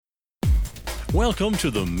Welcome to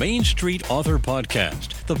the Main Street Author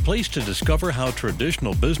Podcast, the place to discover how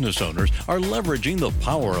traditional business owners are leveraging the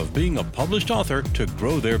power of being a published author to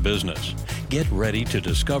grow their business. Get ready to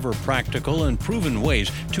discover practical and proven ways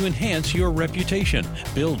to enhance your reputation,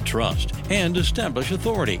 build trust, and establish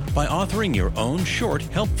authority by authoring your own short,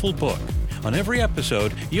 helpful book. On every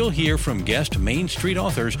episode, you'll hear from guest Main Street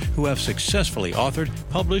authors who have successfully authored,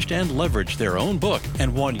 published, and leveraged their own book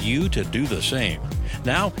and want you to do the same.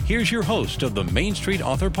 Now, here's your host of the Main Street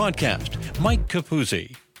Author Podcast, Mike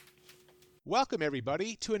Capuzzi. Welcome,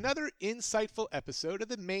 everybody, to another insightful episode of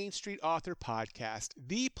the Main Street Author Podcast,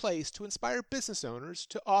 the place to inspire business owners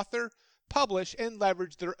to author, publish, and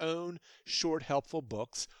leverage their own short, helpful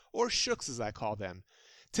books, or shooks as I call them.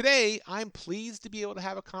 Today, I'm pleased to be able to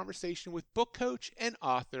have a conversation with book coach and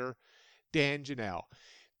author Dan Janelle.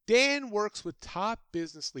 Dan works with top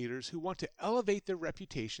business leaders who want to elevate their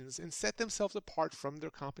reputations and set themselves apart from their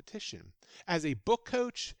competition. As a book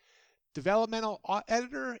coach, developmental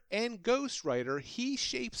editor, and ghostwriter, he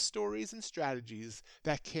shapes stories and strategies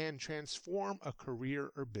that can transform a career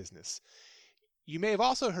or business. You may have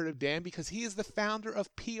also heard of Dan because he is the founder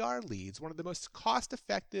of PR Leads, one of the most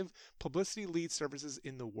cost-effective publicity lead services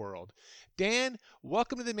in the world. Dan,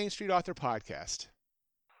 welcome to the Main Street Author Podcast.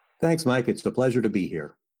 Thanks, Mike. It's a pleasure to be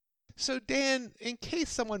here. So, Dan, in case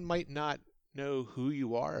someone might not know who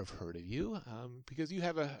you are, I've heard of you, because you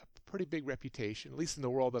have a pretty big reputation, at least in the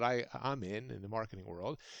world that I'm in the marketing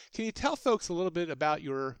world. Can you tell folks a little bit about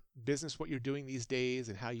your business, what you're doing these days,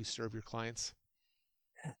 and how you serve your clients?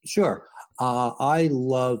 Sure. I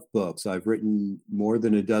love books. I've written more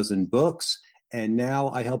than a dozen books, and now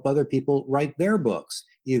I help other people write their books,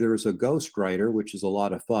 either as a ghostwriter, which is a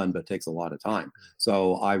lot of fun, but takes a lot of time.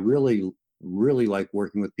 So I really like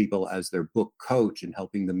working with people as their book coach and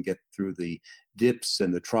helping them get through the dips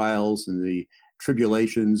and the trials and the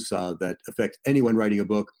tribulations that affect anyone writing a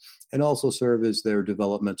book, and also serve as their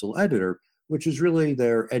developmental editor, which is really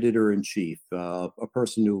their editor-in-chief, a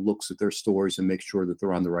person who looks at their stories and makes sure that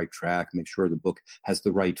they're on the right track, make sure the book has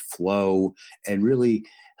the right flow, and really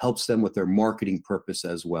helps them with their marketing purpose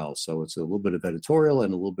as well. So it's a little bit of editorial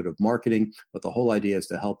and a little bit of marketing, but the whole idea is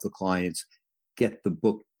to help the clients get the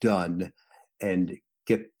book done and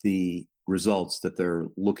get the results that they're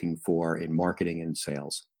looking for in marketing and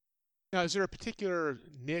sales. Now, is there a particular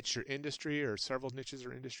niche or industry or several niches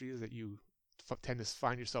or industries that you tend to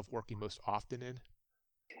find yourself working most often in?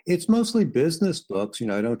 It's mostly business books.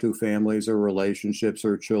 I don't do families or relationships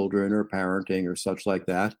or children or parenting or such like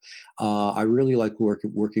that. I really like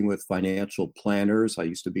working with financial planners. I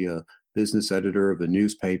used to be a business editor of a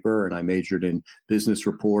newspaper, and I majored in business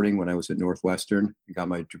reporting when I was at Northwestern. I got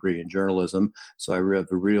my degree in journalism. So I have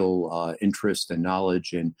a real interest and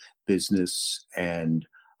knowledge in business and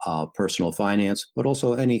personal finance, but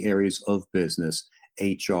also any areas of business.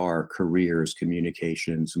 HR, careers,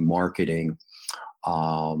 communications, marketing,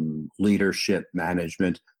 leadership,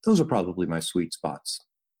 management. Those are probably my sweet spots.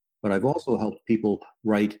 But I've also helped people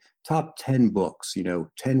write top 10 books,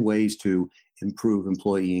 10 ways to improve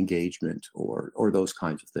employee engagement or those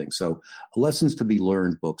kinds of things. So lessons to be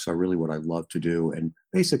learned books are really what I love to do. And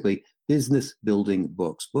basically business building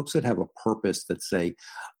books that have a purpose that say,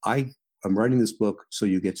 I'm writing this book so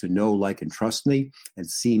you get to know, like, and trust me and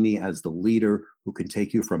see me as the leader who can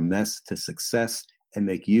take you from mess to success and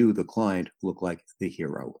make you, the client, look like the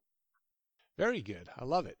hero. Very good. I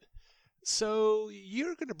love it. So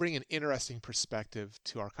you're going to bring an interesting perspective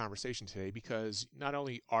to our conversation today because not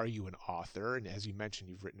only are you an author, and as you mentioned,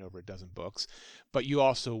 you've written over a dozen books, but you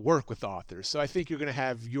also work with authors. So I think you're going to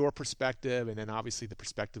have your perspective and then obviously the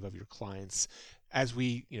perspective of your clients as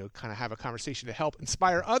we, kind of have a conversation to help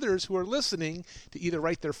inspire others who are listening to either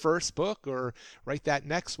write their first book or write that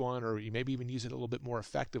next one, or you maybe even use it a little bit more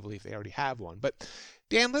effectively if they already have one. But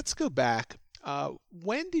Dan, let's go back.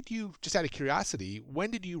 When did you, just out of curiosity,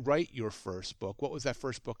 when did you write your first book? What was that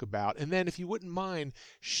first book about? And then if you wouldn't mind,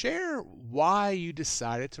 share why you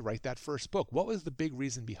decided to write that first book. What was the big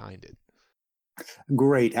reason behind it?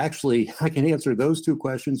 Great. Actually, I can answer those two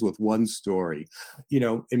questions with one story.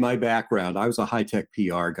 In my background, I was a high-tech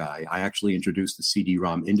PR guy. I actually introduced the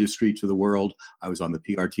CD-ROM industry to the world. I was on the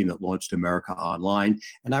PR team that launched America Online,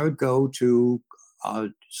 and I would go to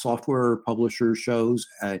software publisher shows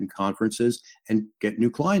and conferences and get new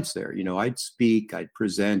clients there. I'd speak, I'd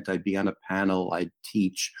present, I'd be on a panel, I'd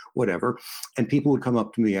teach, whatever. And people would come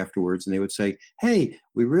up to me afterwards and they would say, "Hey,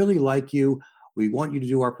 we really like you. We want you to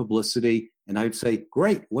do our publicity." And I'd say,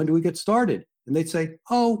 "Great, when do we get started?" And they'd say,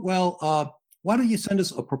 "Oh, well, why don't you send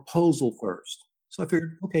us a proposal first?" So I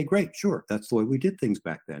figured, okay, great, sure. That's the way we did things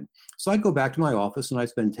back then. So I'd go back to my office and I'd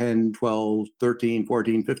spend 10, 12, 13,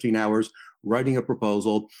 14, 15 hours writing a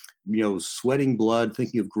proposal, sweating blood,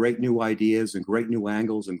 thinking of great new ideas and great new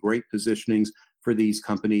angles and great positionings for these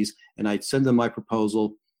companies. And I'd send them my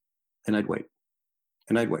proposal and I'd wait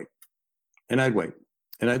and I'd wait and I'd wait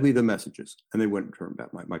and I'd leave them messages and they wouldn't return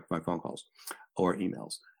back my phone calls or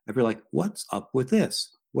emails. I'd be like, what's up with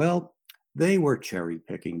this? Well, they were cherry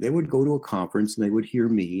picking. They would go to a conference and they would hear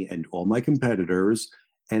me and all my competitors,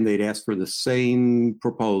 and they'd ask for the same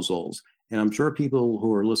proposals. And I'm sure people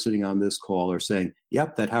who are listening on this call are saying,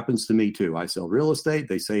 yep, that happens to me too. I sell real estate.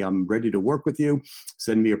 They say, I'm ready to work with you.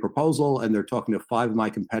 Send me a proposal. And they're talking to 5 of my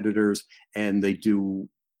competitors and they do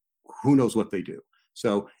who knows what they do.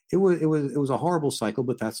 So it was a horrible cycle,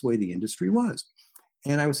 but that's the way the industry was.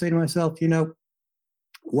 And I would say to myself,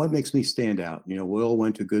 what makes me stand out? We all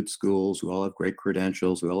went to good schools. We all have great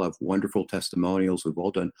credentials. We all have wonderful testimonials. We've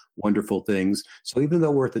all done wonderful things. So even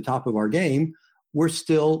though we're at the top of our game, we're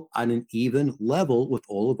still on an even level with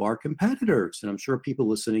all of our competitors. And I'm sure people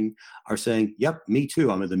listening are saying, yep, me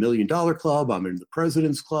too. I'm in the $1 Million Club. I'm in the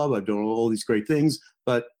President's Club. I've done all these great things,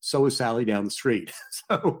 but so is Sally down the street.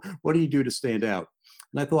 So what do you do to stand out?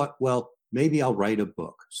 And I thought, well, maybe I'll write a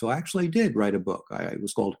book. So I actually did write a book. It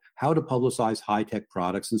was called How to Publicize High-Tech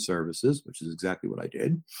Products and Services, which is exactly what I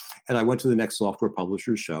did. And I went to the next software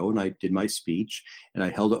publisher show and I did my speech and I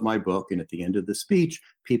held up my book. And at the end of the speech,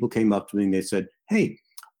 people came up to me and they said, hey,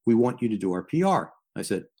 we want you to do our PR. I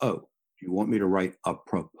said, oh, you want me to write a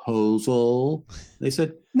proposal? They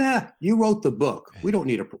said, nah, you wrote the book. We don't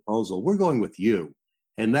need a proposal. We're going with you.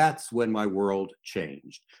 And that's when my world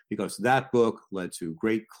changed, because that book led to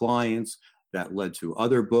great clients, that led to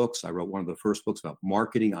other books. I wrote one of the first books about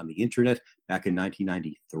marketing on the internet back in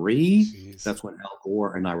 1993. Jeez. That's when Al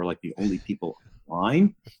Gore and I were like the only people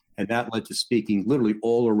online. And that led to speaking literally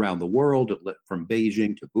all around the world, from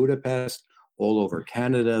Beijing to Budapest, all over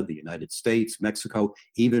Canada, the United States, Mexico,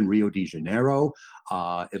 even Rio de Janeiro.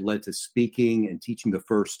 It led to speaking and teaching the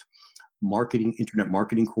first internet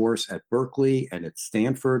marketing course at Berkeley and at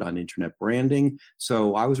Stanford on internet branding.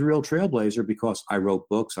 So I was a real trailblazer because I wrote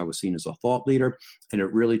books. I was seen as a thought leader, and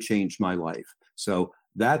it really changed my life. So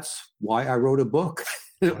that's why I wrote a book.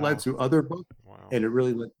 It led to other books, and it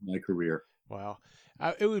really led to my career. Wow.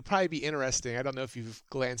 It would probably be interesting. I don't know if you've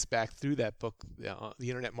glanced back through that book, the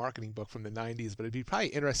internet marketing book from the 90s, but it'd be probably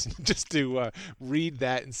interesting just to read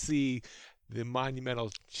that and see the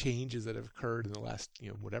monumental changes that have occurred in the last,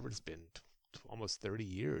 whatever it's been, almost 30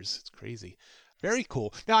 years. It's crazy. Very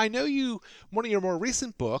cool. Now, I know one of your more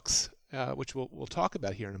recent books, which we'll talk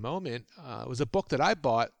about here in a moment, was a book that I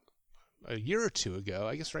bought a year or two ago,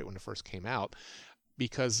 I guess right when it first came out.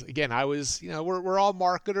 Because again, I was, we're all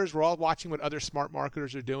marketers. We're all watching what other smart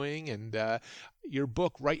marketers are doing. And your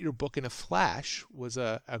book, Write Your Book in a Flash, was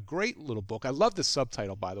a great little book. I love the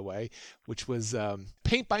subtitle, by the way, which was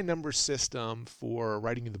Paint by Numbers System for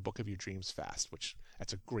Writing the Book of Your Dreams Fast, which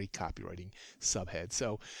that's a great copywriting subhead.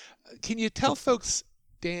 So can you tell folks,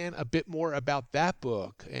 Dan, a bit more about that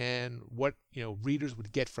book and what, readers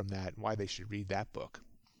would get from that and why they should read that book?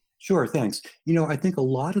 Sure, thanks. I think a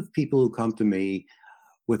lot of people who come to me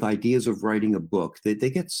with ideas of writing a book, they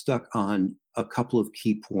get stuck on a couple of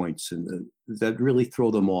key points and that really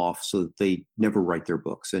throw them off so that they never write their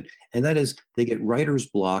books. And that is, they get writer's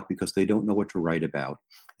block because they don't know what to write about.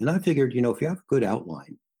 And I figured, if you have a good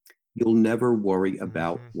outline, you'll never worry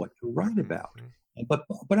about what to write about. But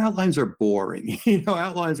outlines are boring.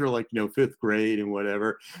 Outlines are like, 5th grade and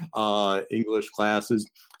whatever, English classes.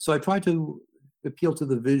 So I tried to appeal to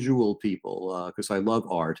the visual people because I love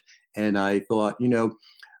art. And I thought,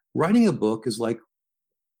 writing a book is like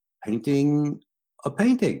painting a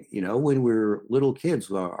painting. When we were little kids,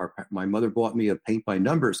 my mother bought me a paint by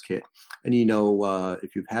numbers kit. And,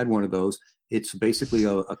 if you've had one of those, it's basically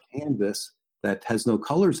a canvas that has no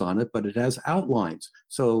colors on it, but it has outlines.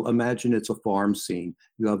 So imagine it's a farm scene.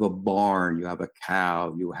 You have a barn, you have a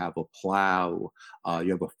cow, you have a plow,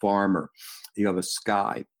 you have a farmer, you have a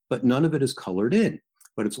sky, but none of it is colored in.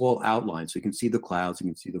 But it's all outlined. So you can see the clouds, you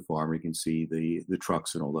can see the farmer, you can see the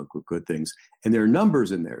trucks and all the good things. And there are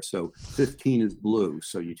numbers in there. So 15 is blue.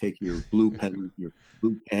 So you take your blue pen,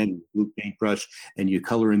 blue paintbrush, and you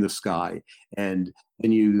color in the sky. And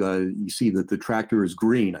then you see that the tractor is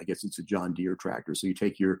green. I guess it's a John Deere tractor. So you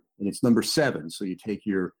take and it's number 7. So you take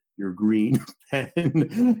your your green pen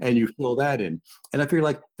and you fill that in. And I figure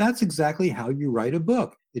like that's exactly how you write a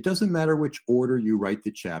book. It doesn't matter which order you write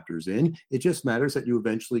the chapters in. It just matters that you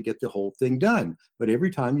eventually get the whole thing done. But every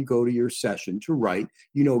time you go to your session to write,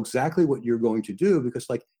 you know exactly what you're going to do because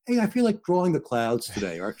like, hey, I feel like drawing the clouds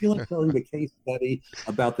today, or I feel like telling the case study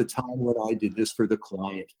about the time when I did this for the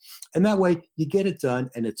client. And that way you get it done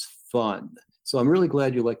and it's fun. So I'm really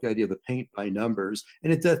glad you like the idea of the paint by numbers,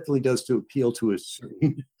 and it definitely does to appeal to a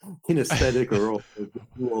certain kinesthetic or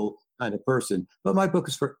visual kind of person. But my book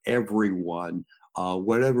is for everyone,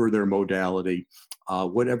 whatever their modality,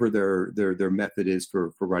 whatever their method is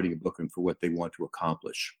for writing a book and for what they want to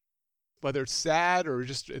accomplish. Whether it's sad or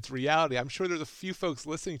just it's reality, I'm sure there's a few folks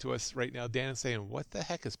listening to us right now, Dan, saying, "What the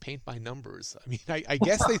heck is paint by numbers?" I mean, I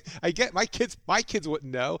guess I get my kids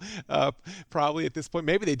wouldn't know probably at this point.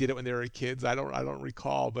 Maybe they did it when they were kids. I don't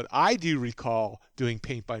recall, but I do recall doing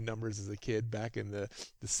paint by numbers as a kid back in the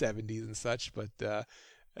 70s and such. But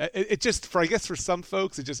it just I guess for some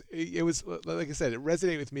folks it was like I said, it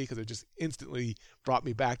resonated with me because it just instantly brought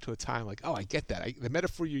me back to a time like, oh, I get that. The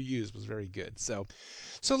metaphor you used was very good. So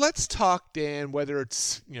let's talk, Dan, whether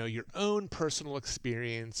it's your own personal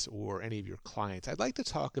experience or any of your clients. I'd like to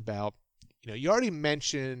talk about you already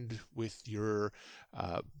mentioned with your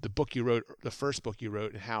the book you wrote, the first book you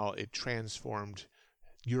wrote, and how it transformed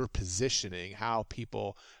your positioning, how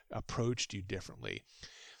people approached you differently.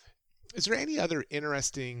 Is there any other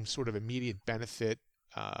interesting sort of immediate benefit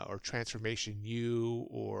or transformation you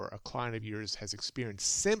or a client of yours has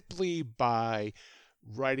experienced simply by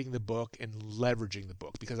writing the book and leveraging the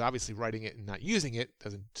book? Because obviously writing it and not using it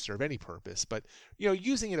doesn't serve any purpose, but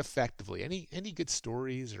using it effectively. Any good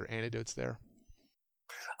stories or anecdotes there?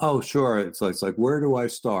 Oh, sure. It's like, where do I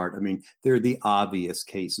start? I mean, there are the obvious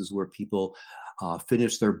cases where people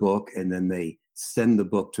finish their book and then they send the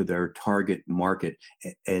book to their target market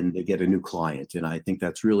and they get a new client. And I think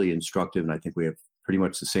that's really instructive. And I think we have pretty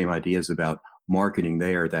much the same ideas about marketing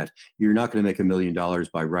there, that you're not going to make $1 million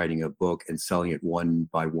by writing a book and selling it one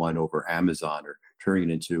by one over Amazon or turning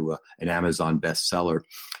it into an Amazon bestseller.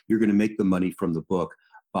 You're going to make the money from the book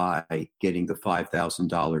by getting the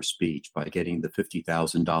 $5,000 speech, by getting the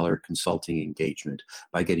 $50,000 consulting engagement,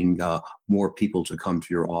 by getting more people to come to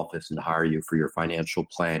your office and hire you for your financial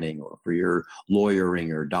planning or for your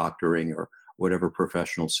lawyering or doctoring or whatever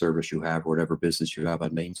professional service you have, or whatever business you have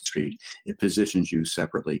on Main Street. It positions you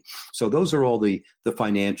separately. So those are all the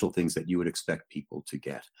financial things that you would expect people to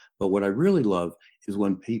get. But what I really love is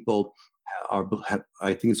when people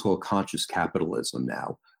I think it's called conscious capitalism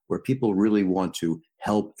now, where people really want to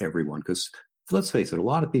help everyone. Because let's face it, a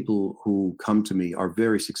lot of people who come to me are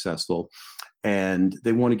very successful and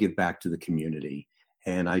they want to give back to the community.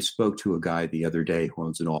 And I spoke to a guy the other day who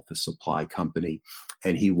owns an office supply company,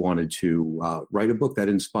 and he wanted to write a book that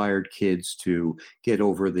inspired kids to get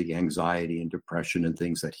over the anxiety and depression and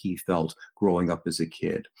things that he felt growing up as a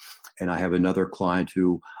kid. And I have another client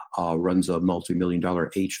who runs a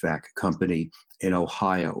multi-million-dollar HVAC company in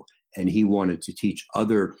Ohio, and he wanted to teach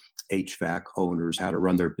other HVAC owners how to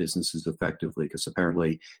run their businesses effectively, because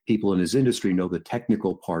apparently people in his industry know the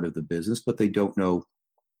technical part of the business, but they don't know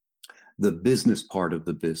the business part of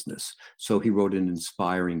the business. So he wrote an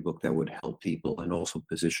inspiring book that would help people and also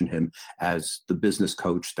position him as the business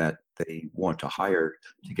coach that they want to hire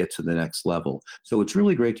to get to the next level. So it's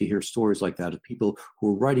really great to hear stories like that of people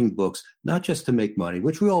who are writing books, not just to make money,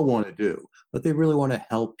 which we all want to do, but they really want to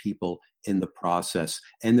help people in the process.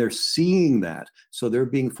 And they're seeing that. So they're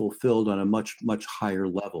being fulfilled on a much, much higher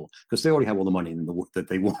level because they already have all the money in the work that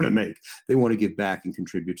they want to make. They want to give back and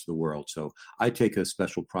contribute to the world. So I take a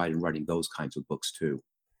special pride in writing those kinds of books too.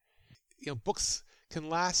 Books can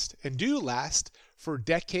last and do last for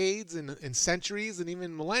decades and centuries and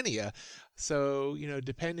even millennia. So,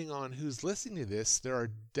 depending on who's listening to this, there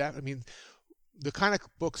are, the kind of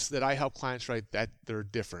books that I help clients write, that they're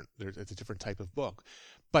different. It's a different type of book.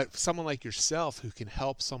 But someone like yourself who can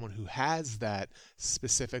help someone who has that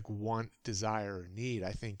specific want, desire, or need,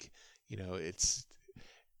 I think,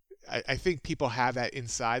 I think people have that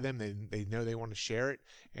inside them. They know they want to share it,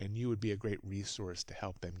 and you would be a great resource to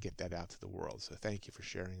help them get that out to the world. So thank you for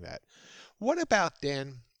sharing that. What about,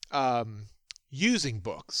 Dan, using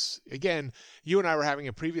books? Again, you and I were having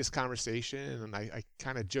a previous conversation, and I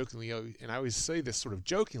kind of jokingly, and I always say this sort of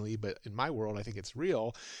jokingly, but in my world, I think it's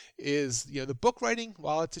real, is, the book writing,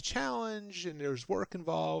 while it's a challenge and there's work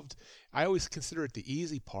involved, I always consider it the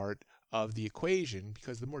easy part of the equation,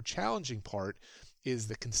 because the more challenging part is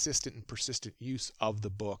the consistent and persistent use of the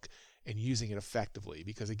book and using it effectively.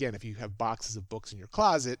 Because again, if you have boxes of books in your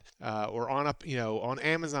closet or on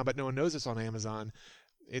Amazon, but no one knows it's on Amazon,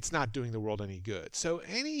 it's not doing the world any good. So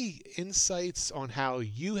any insights on how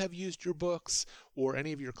you have used your books or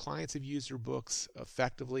any of your clients have used your books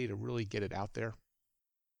effectively to really get it out there?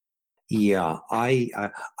 Yeah,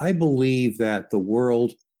 I believe that the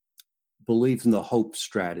world believes in the hope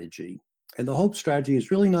strategy. And the hope strategy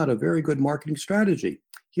is really not a very good marketing strategy.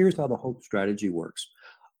 Here's how the hope strategy works.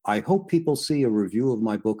 I hope people see a review of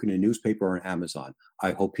my book in a newspaper or on Amazon.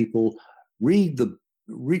 I hope people read the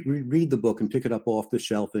book and pick it up off the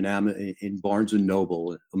shelf in Barnes and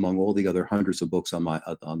Noble, among all the other hundreds of books on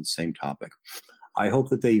the same topic. I hope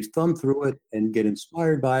that they thumb through it and get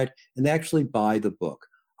inspired by it and actually buy the book.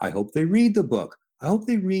 I hope they read the book. I hope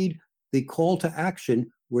they read the call to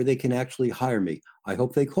action where they can actually hire me. I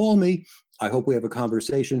hope they call me. I hope we have a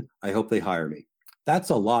conversation. I hope they hire me. That's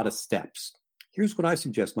a lot of steps. Here's what I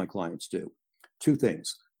suggest my clients do. 2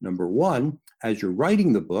 things. Number 1, as you're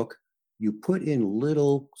writing the book, you put in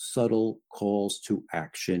little subtle calls to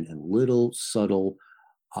action and little subtle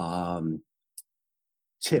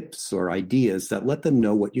tips or ideas that let them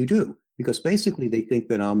know what you do. Because basically they think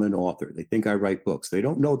that I'm an author. They think I write books. They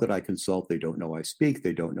don't know that I consult. They don't know I speak.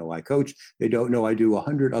 They don't know I coach. They don't know I do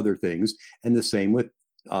 100 other things. And the same with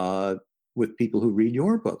people who read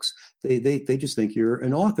your books. They just think you're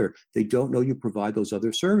an author. They don't know you provide those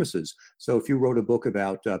other services. So if you wrote a book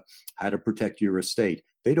about how to protect your estate,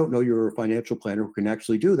 they don't know you're a financial planner who can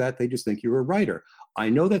actually do that. They just think you're a writer. I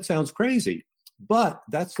know that sounds crazy, but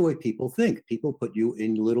that's the way people think. People put you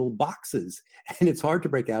in little boxes, and it's hard to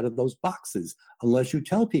break out of those boxes unless you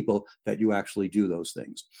tell people that you actually do those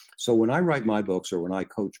things. So when I write my books or when I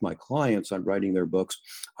coach my clients on writing their books,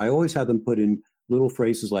 I always have them put in little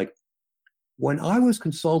phrases like, when I was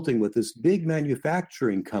consulting with this big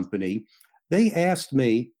manufacturing company, they asked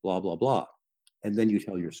me blah, blah, blah. And then you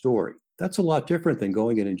tell your story. That's a lot different than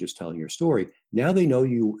going in and just telling your story. Now they know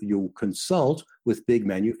you consult with big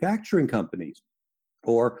manufacturing companies.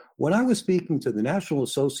 Or when I was speaking to the National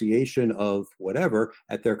Association of whatever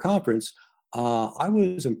at their conference, I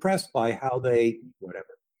was impressed by how they, whatever.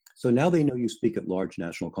 So now they know you speak at large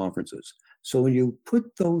national conferences. So when you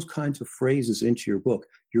put those kinds of phrases into your book,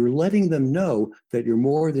 you're letting them know that you're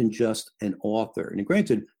more than just an author. And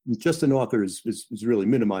granted, just an author is really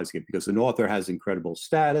minimizing it, because an author has incredible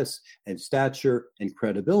status and stature and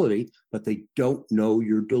credibility, but they don't know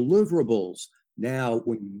your deliverables. Now,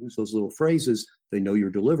 when you use those little phrases, they know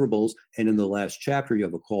your deliverables. And in the last chapter, you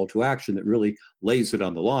have a call to action that really lays it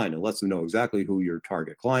on the line and lets them know exactly who your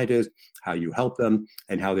target client is, how you help them,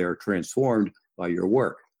 and how they are transformed by your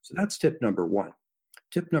work. So that's tip number 1.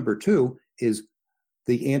 Tip number 2 is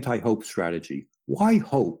the anti-hope strategy. Why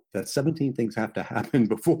hope that 17 things have to happen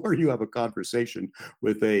before you have a conversation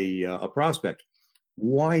with a prospect?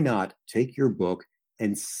 Why not take your book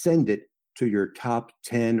and send it to your top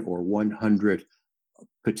 10 or 100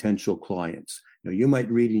 potential clients? Now, you might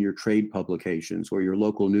read in your trade publications or your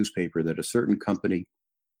local newspaper that a certain company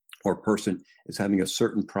or person is having a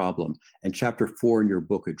certain problem, and chapter 4 in your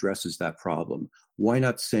book addresses that problem. Why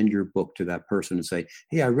not send your book to that person and say,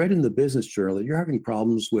 hey, I read in the Business Journal that you're having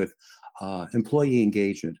problems with employee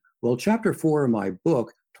engagement. Well, chapter 4 of my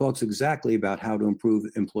book talks exactly about how to improve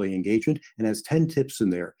employee engagement and has 10 tips in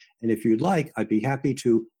there. And if you'd like, I'd be happy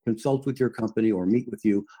to consult with your company or meet with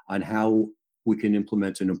you on how we can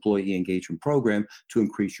implement an employee engagement program to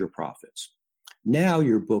increase your profits. Now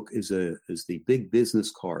your book is the big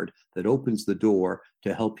business card that opens the door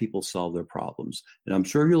to help people solve their problems. And I'm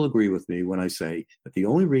sure you'll agree with me when I say that the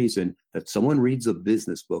only reason that someone reads a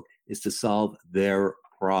business book is to solve their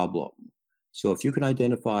problem. So if you can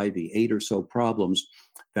identify the 8 or so problems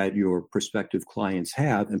that your prospective clients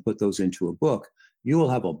have and put those into a book, you will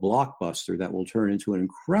have a blockbuster that will turn into an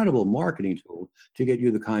incredible marketing tool to get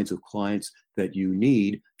you the kinds of clients that you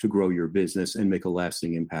need to grow your business and make a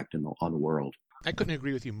lasting impact on the world. I couldn't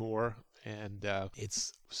agree with you more. And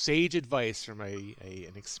it's sage advice from an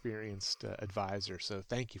experienced advisor. So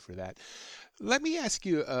thank you for that. Let me ask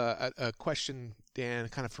you a question, Dan,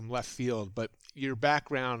 kind of from left field, but your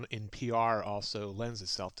background in PR also lends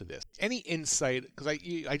itself to this. Any insight, because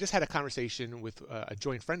I just had a conversation with a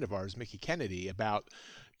joint friend of ours, Mickey Kennedy, about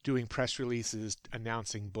doing press releases,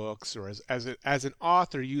 announcing books, or as an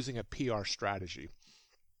author using a PR strategy.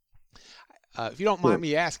 If you don't mind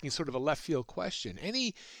me asking sort of a left field question,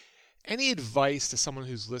 any advice to someone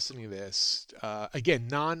who's listening to this, again,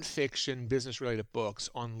 nonfiction, business-related books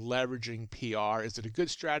on leveraging PR? Is it a good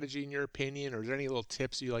strategy in your opinion, or is there any little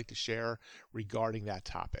tips you'd like to share regarding that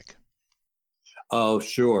topic? Oh,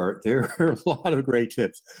 sure. There are a lot of great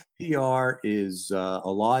tips. PR is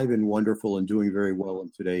alive and wonderful and doing very well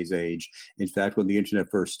in today's age. In fact, when the internet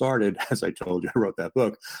first started, as I told you, I wrote that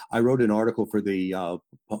book. I wrote an article for the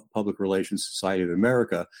Public Relations Society of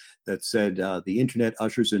America that said the internet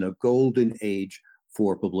ushers in a golden age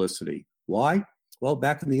for publicity. Why? Well,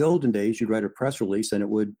 back in the olden days, you'd write a press release and it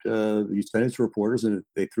would, you'd send it to reporters, and if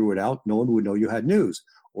they threw it out, no one would know you had news.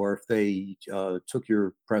 Or if they took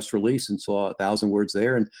your press release and saw 1,000 words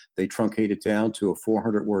there and they truncated it down to a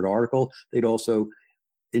 400-word article, they'd also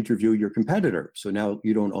interview your competitor. So now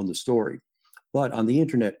you don't own the story. But on the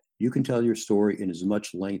internet, you can tell your story in as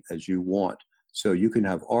much length as you want. So you can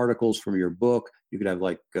have articles from your book. You could have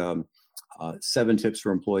like 7 tips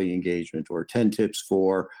for employee engagement, or 10 tips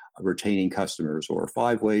for retaining customers, or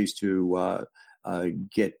 5 ways to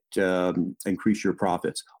increase your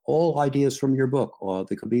profits. All ideas from your book.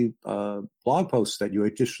 They could be blog posts that you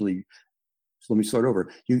additionally. So let me start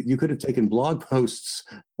over. You could have taken blog posts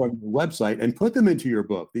from your website and put them into your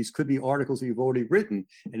book. These could be articles that you've already written.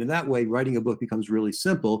 And in that way, writing a book becomes really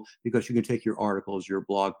simple, because you can take your articles, your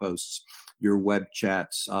blog posts, your web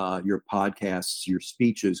chats, your podcasts, your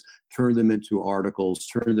speeches, turn them into articles,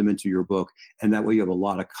 turn them into your book. And that way you have a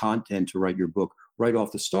lot of content to write your book right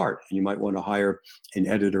off the start. And you might want to hire an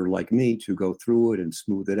editor like me to go through it and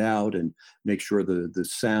smooth it out and make sure the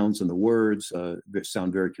sounds and the words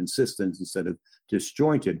sound very consistent instead of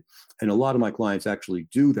disjointed. And a lot of my clients actually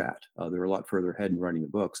do that. They're a lot further ahead in writing the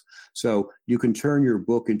books. So you can turn your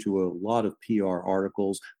book into a lot of PR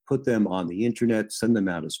articles, put them on the internet, send them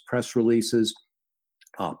out as press releases,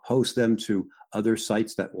 post them to other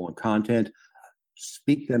sites that want content,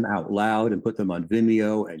 speak them out loud and put them on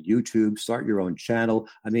Vimeo and YouTube, start your own channel.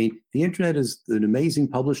 I mean, the internet is an amazing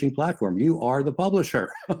publishing platform. You are the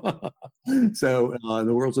publisher. So in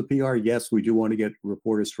the worlds of PR, yes, we do want to get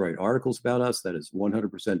reporters to write articles about us. That is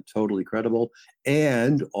 100% totally credible.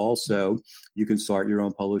 And also, you can start your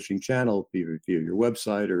own publishing channel via your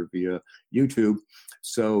website or via YouTube,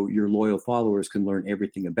 so your loyal followers can learn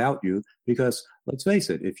everything about you. Because let's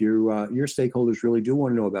face it, if your stakeholders really do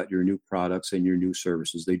want to know about your new products and your new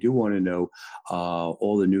services, they do want to know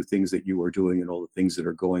all the new things that you are doing and all the things that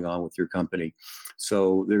are going on with your company.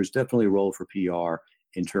 So there's definitely a role for PR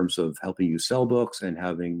in terms of helping you sell books and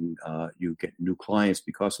having you get new clients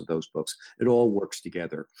because of those books. It all works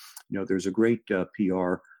together. You know, there's a great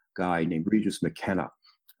PR guy named Regis McKenna,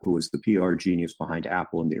 who was the PR genius behind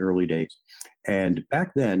Apple in the early days. And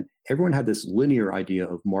back then, everyone had this linear idea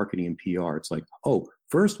of marketing and PR. It's like, oh,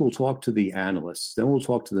 first we'll talk to the analysts, then we'll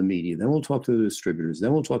talk to the media, then we'll talk to the distributors,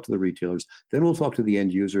 then we'll talk to the retailers, then we'll talk to the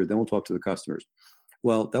end user, then we'll talk to the customers.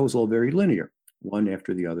 Well, that was all very linear, one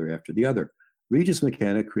after the other after the other. Regis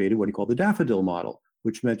McKenna created what he called the daffodil model,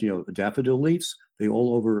 which meant, the daffodil leaves, they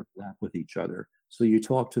all overlap with each other. So you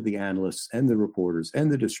talk to the analysts and the reporters and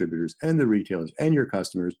the distributors and the retailers and your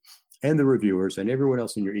customers and the reviewers and everyone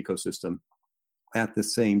else in your ecosystem at the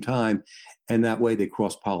same time. And that way they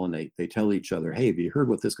cross-pollinate. They tell each other, hey, have you heard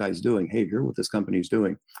what this guy's doing? Hey, have you heard what this company's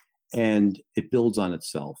doing? And it builds on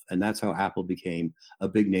itself. And that's how Apple became a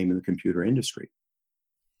big name in the computer industry.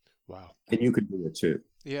 Wow. And you could do it too.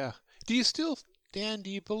 Yeah. Dan, do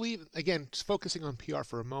you believe, again, just focusing on PR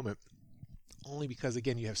for a moment, only because,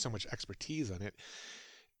 again, you have so much expertise on it,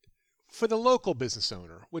 for the local business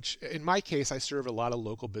owner, which in my case, I serve a lot of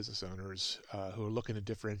local business owners who are looking to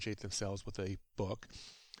differentiate themselves with a book.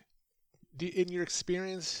 In your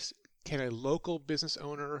experience, can a local business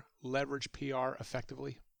owner leverage PR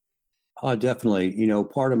effectively? Definitely.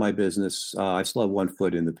 Part of my business, I still have one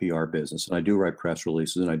foot in the PR business, and I do write press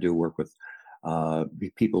releases, and I do work with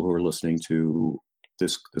people who are listening to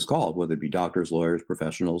this call, whether it be doctors, lawyers,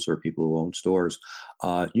 professionals, or people who own stores.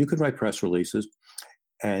 You can write press releases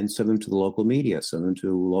and send them to the local media, send them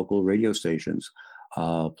to local radio stations.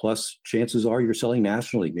 Plus, chances are you're selling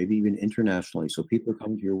nationally, maybe even internationally. So people are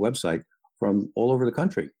coming to your website from all over the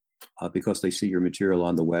country because they see your material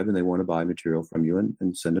on the web and they want to buy material from you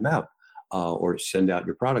and send them out or send out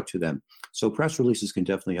your product to them. So press releases can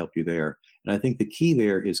definitely help you there. And I think the key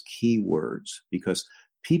there is keywords, because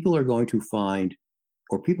people are going to find,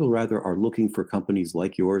 or people rather are looking for companies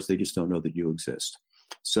like yours. They just don't know that you exist.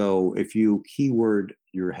 So if you keyword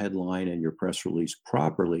your headline and your press release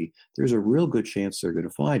properly, there's a real good chance they're going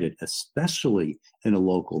to find it, especially in a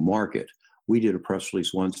local market. We did a press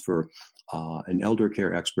release once for an elder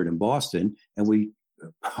care expert in Boston, and we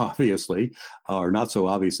obviously are not so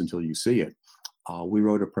obvious until you see it. We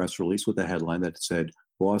wrote a press release with a headline that said,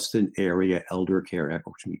 Boston elder care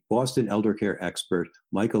expert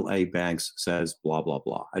Michael A. Banks says blah, blah,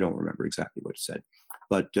 blah. I don't remember exactly what it said,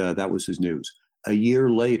 but that was his news. A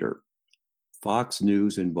year later, Fox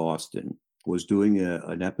News in Boston was doing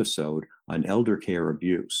an episode on elder care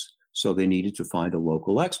abuse. So they needed to find a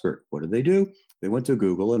local expert. What did they do? They went to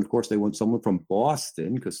Google, and of course, they want someone from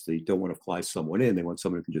Boston because they don't want to fly someone in. They want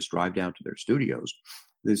someone who can just drive down to their studios.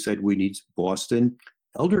 They said, we need Boston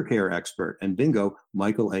elder care expert. And bingo,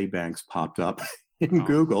 Michael A. Banks popped up in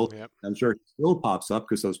Google. Yep. I'm sure it still pops up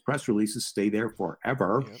because those press releases stay there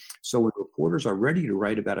forever. Yep. So when reporters are ready to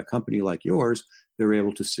write about a company like yours, they're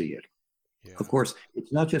able to see it. Yeah. Of course,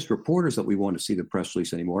 it's not just reporters that we want to see the press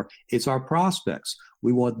release anymore. It's our prospects.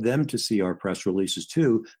 We want them to see our press releases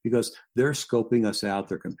too, because they're scoping us out.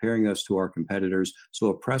 They're comparing us to our competitors. So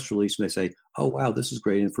a press release may say, oh, wow, this is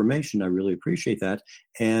great information. I really appreciate that.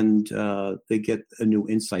 And they get a new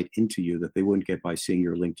insight into you that they wouldn't get by seeing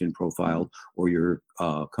your LinkedIn profile or your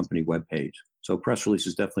company webpage. So press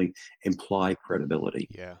releases definitely imply credibility.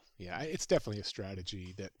 Yeah, it's definitely a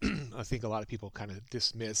strategy that I think a lot of people kind of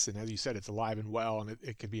dismiss. And as you said, it's alive and well, and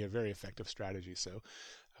it can be a very effective strategy. So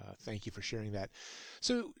thank you for sharing that.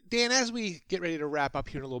 So Dan, as we get ready to wrap up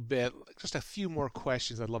here in a little bit, just a few more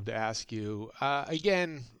questions I'd love to ask you.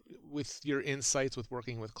 Again, with your insights with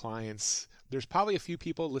working with clients, there's probably a few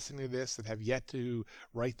people listening to this that have yet to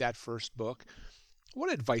write that first book.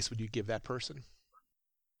 What advice would you give that person?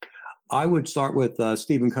 I would start with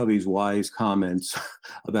Stephen Covey's wise comments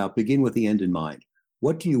about begin with the end in mind.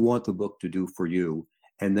 What do you want the book to do for you?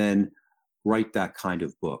 And then write that kind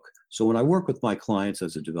of book. So when I work with my clients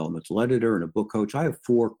as a developmental editor and a book coach, I have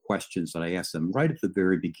 4 questions that I ask them right at the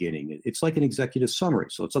very beginning. It's like an executive summary.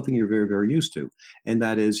 So it's something you're very, very used to. And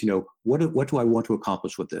that is, what do I want to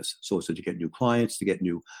accomplish with this? So it's to get new clients, to get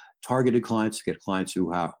new targeted clients, to get clients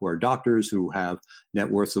who are doctors, who have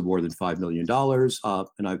net worths of more than $5 million.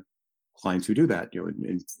 And I've clients who do that,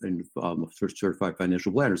 in certified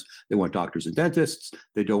financial planners. They want doctors and dentists.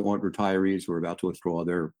 They don't want retirees who are about to withdraw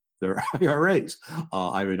their IRAs.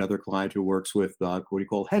 I have another client who works with what do you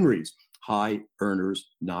call Henrys, high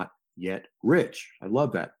earners, not yet rich. I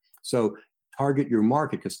love that. So target your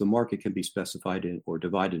market, because the market can be specified in or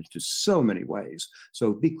divided into so many ways.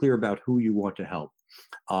 So be clear about who you want to help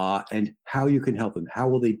and how you can help them. How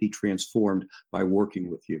will they be transformed by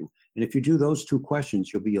working with you? And if you do those 2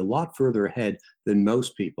 questions, you'll be a lot further ahead than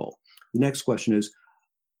most people. The next question is,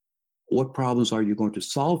 what problems are you going to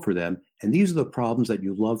solve for them? And these are the problems that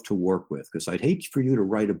you love to work with, because I'd hate for you to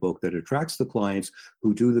write a book that attracts the clients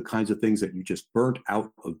who do the kinds of things that you just burnt out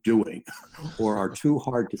of doing or are too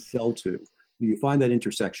hard to sell to. You find that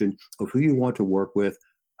intersection of who you want to work with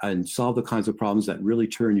and solve the kinds of problems that really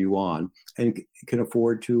turn you on and can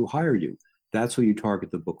afford to hire you. That's who you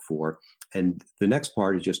target the book for. And the next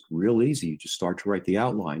part is just real easy. You just start to write the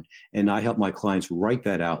outline. And I help my clients write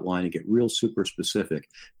that outline and get real super specific,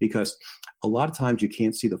 because a lot of times you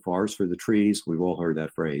can't see the forest for the trees. We've all heard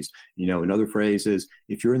that phrase. Another phrase is,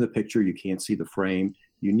 if you're in the picture, you can't see the frame.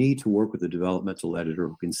 You need to work with a developmental editor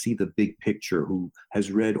who can see the big picture, who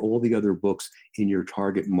has read all the other books in your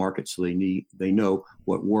target market, so they know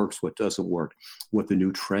what works, what doesn't work, what the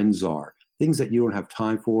new trends are. Things that you don't have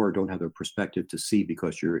time for or don't have the perspective to see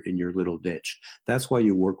because you're in your little niche. That's why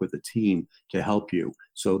you work with a team to help you.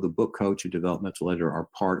 So the book coach and developmental editor are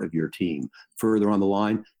part of your team. Further on the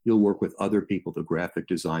line, you'll work with other people, the graphic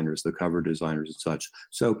designers, the cover designers and such.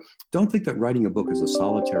 So don't think that writing a book is a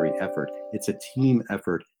solitary effort. It's a team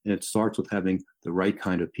effort, and it starts with having the right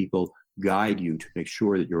kind of people guide you to make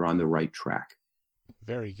sure that you're on the right track.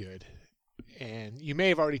 Very good. And you may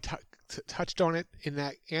have already touched on it in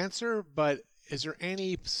that answer, but is there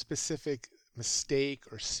any specific mistake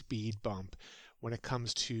or speed bump when it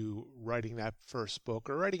comes to writing that first book,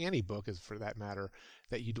 or writing any book, as for that matter,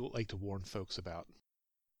 that you'd like to warn folks about?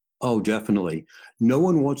 Oh, definitely. No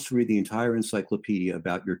one wants to read the entire encyclopedia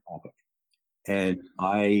about your topic. And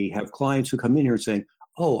I have clients who come in here saying,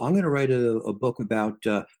 oh, I'm going to write a book about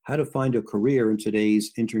how to find a career in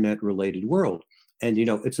today's internet-related world. And,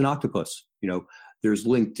 it's an octopus. There's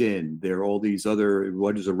LinkedIn. There are all these other,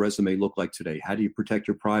 what does a resume look like today? How do you protect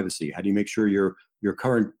your privacy? How do you make sure your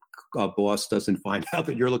current boss doesn't find out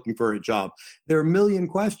that you're looking for a job? There are a million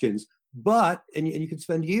questions, and you can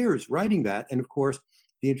spend years writing that. And of course,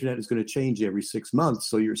 the internet is going to change every 6 months,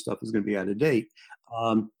 so your stuff is going to be out of date.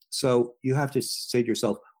 So you have to say to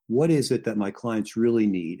yourself, what is it that my clients really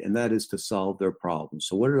need? And that is to solve their problems.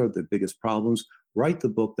 So what are the biggest problems? Write the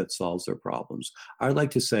book that solves their problems. I'd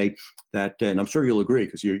like to say that, and I'm sure you'll agree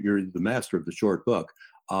because you're the master of the short book.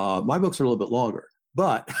 My books are a little bit longer,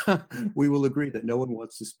 but we will agree that no one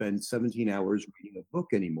wants to spend 17 hours reading a book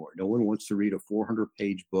anymore. No one wants to read a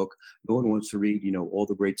 400-page book. No one wants to read, all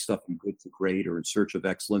the great stuff in Good to Great or In Search of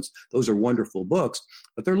Excellence. Those are wonderful books,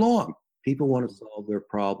 but they're long. People want to solve their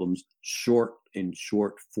problems in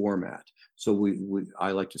short format. So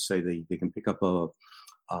I like to say they can pick up a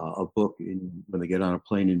book when they get on a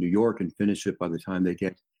plane in New York and finish it by the time they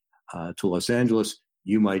get to Los Angeles.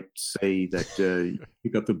 You might say that you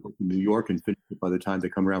pick up the book in New York and finish it by the time they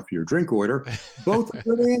come around for your drink order. Both are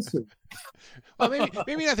good answers. Well,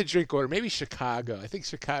 maybe not the drink order. Maybe Chicago. I think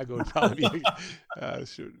Chicago would probably be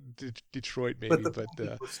Detroit, maybe. But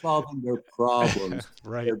we're solving their problems.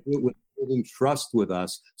 Right. They're building trust with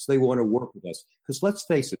us, so they want to work with us. Because let's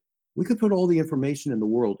face it, we could put all the information in the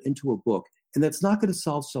world into a book, and that's not going to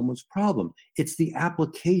solve someone's problem. It's the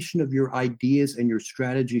application of your ideas and your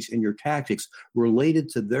strategies and your tactics related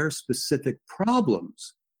to their specific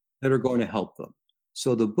problems that are going to help them.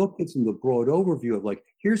 So the book gives them the broad overview of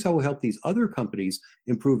here's how we help these other companies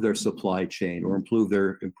improve their supply chain or improve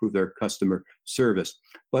their customer service.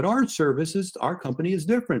 But our company is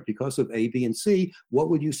different because of A, B, and C. What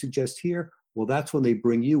would you suggest here? Well, that's when they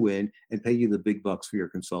bring you in and pay you the big bucks for your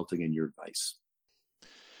consulting and your advice.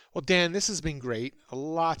 Well, Dan, this has been great.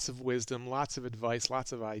 Lots of wisdom, lots of advice,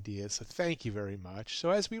 lots of ideas. So thank you very much. So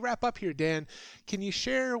as we wrap up here, Dan, can you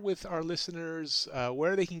share with our listeners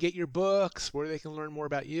where they can get your books, where they can learn more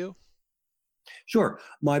about you? Sure.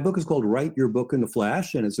 My book is called Write Your Book in a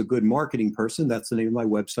Flash, and as a good marketing person, that's the name of my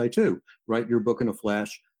website too,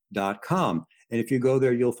 writeyourbookinaflash.com. And if you go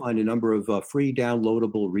there, you'll find a number of free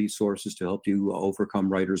downloadable resources to help you overcome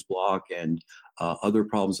writer's block and other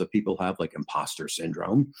problems that people have, like imposter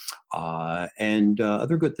syndrome, and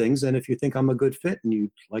other good things. And if you think I'm a good fit and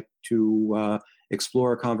you'd like to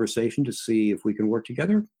explore a conversation to see if we can work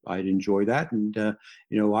together, I'd enjoy that. And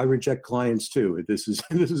I reject clients too. This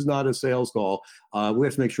is not a sales call. We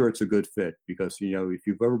have to make sure it's a good fit, because if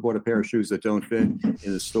you've ever bought a pair of shoes that don't fit in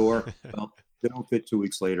the store, well, they don't fit 2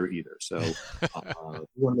 weeks later either. So we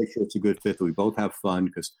want to make sure it's a good fit, that we both have fun,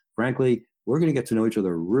 because frankly, we're going to get to know each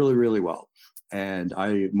other really, really well. And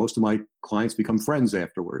most of my clients become friends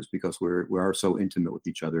afterwards because we are so intimate with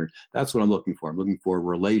each other. That's what I'm looking for. I'm looking for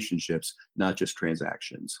relationships, not just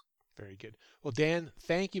transactions. Very good. Well, Dan,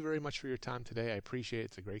 thank you very much for your time today. I appreciate it.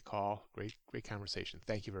 It's a great call. Great conversation.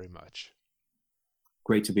 Thank you very much.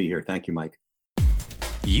 Great to be here. Thank you, Mike.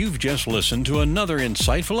 You've just listened to another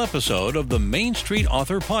insightful episode of the Main Street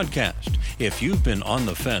Author Podcast. If you've been on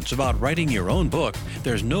the fence about writing your own book,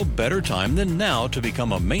 there's no better time than now to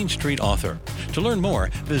become a Main Street author. To learn more,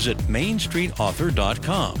 visit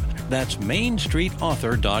mainstreetauthor.com. That's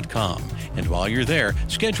mainstreetauthor.com. And while you're there,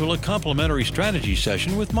 schedule a complimentary strategy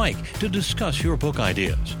session with Mike to discuss your book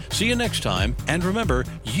ideas. See you next time, and remember,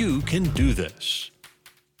 you can do this.